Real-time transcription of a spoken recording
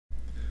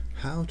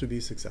how to be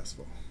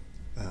successful.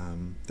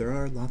 There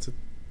are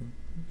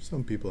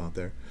some people out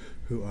there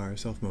who are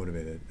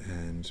self-motivated,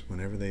 and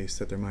whenever they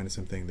set their mind to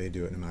something, they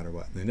do it no matter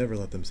what. And they never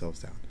let themselves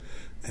down.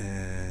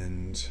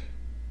 And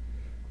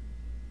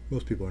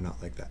most people are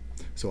not like that.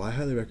 So I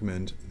highly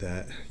recommend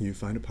that you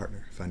find a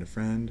partner, find a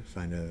friend,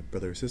 find a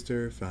brother or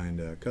sister, find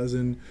a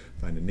cousin,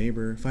 find a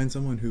neighbor, find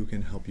someone who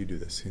can help you do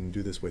this and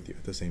do this with you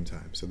at the same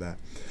time, so that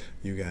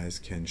you guys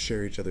can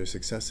share each other's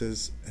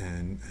successes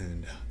and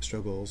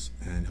struggles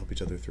and help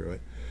each other through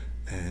it.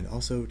 And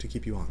also to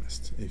keep you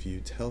honest. If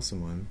you tell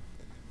someone,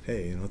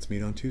 hey, let's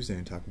meet on Tuesday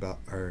and talk about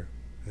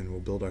and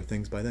we'll build our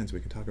things by then so we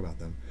can talk about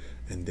them,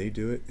 and they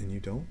do it and you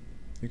don't,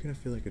 you're going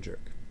to feel like a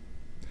jerk.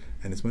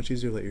 And it's much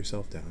easier to let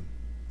yourself down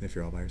if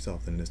you're all by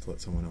yourself than it is to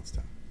let someone else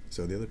down.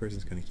 So the other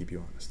person's going to keep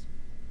you honest.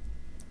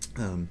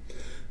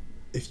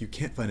 If you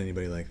can't find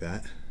anybody like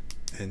that,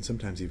 and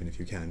sometimes even if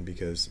you can,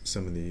 because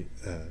some of the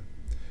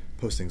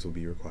postings will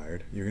be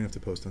required, you're going to have to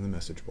post on the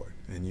message board.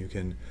 And you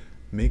can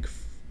make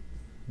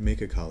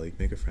a colleague,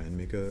 make a friend,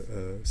 make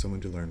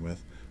someone to learn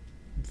with,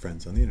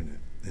 friends on the internet.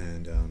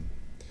 And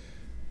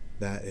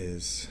that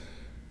is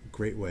a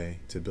great way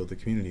to build a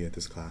community at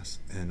this class,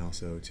 and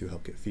also to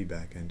help get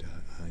feedback and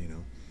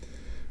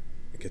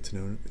get to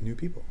know new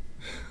people.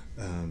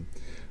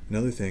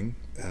 Another thing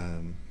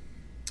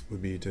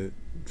would be to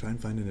try and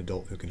find an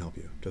adult who can help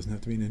you. It doesn't have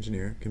to be an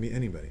engineer, it can be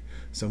anybody.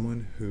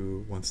 Someone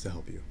who wants to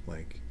help you,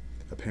 like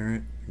a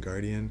parent, a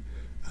guardian,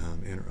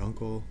 aunt or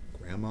uncle,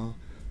 grandma,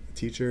 a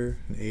teacher,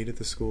 an aide at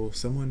the school,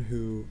 someone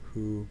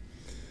who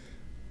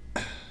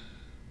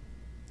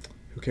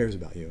cares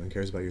about you and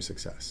cares about your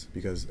success.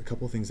 Because a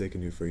couple of things they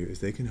can do for you is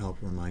they can help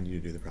remind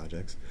you to do the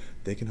projects.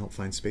 They can help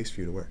find space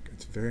for you to work.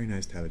 It's very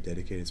nice to have a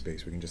dedicated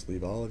space where you can just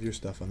leave all of your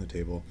stuff on the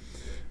table,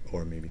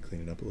 or maybe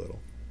clean it up a little,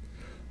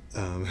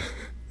 and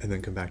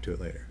then come back to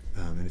it later.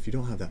 And if you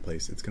don't have that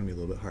place, it's going to be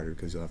a little bit harder,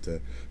 because you'll have to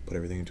put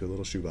everything into a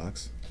little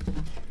shoebox,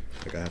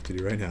 like I have to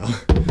do right now,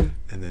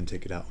 and then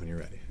take it out when you're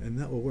ready. And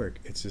that will work.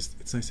 It's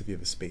nice if you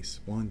have a space,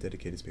 one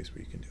dedicated space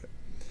where you can do it.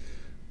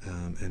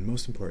 And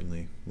most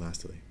importantly,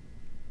 lastly,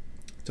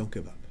 don't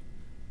give up.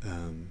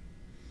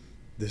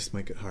 This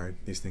might get hard,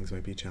 these things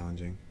might be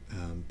challenging,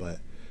 but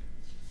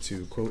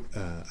to quote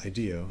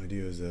IDEO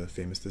is a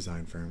famous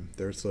design firm.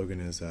 Their slogan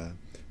is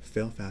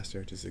fail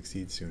faster to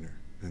succeed sooner.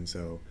 And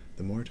so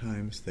the more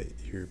times that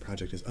your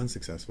project is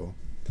unsuccessful,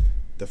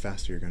 the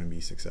faster you're going to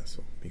be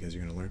successful, because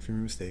you're going to learn from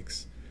your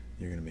mistakes,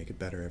 you're going to make it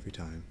better every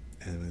time,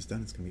 and when it's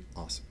done, it's going to be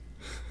awesome.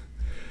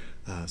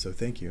 So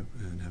thank you,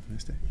 and have a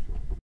nice day.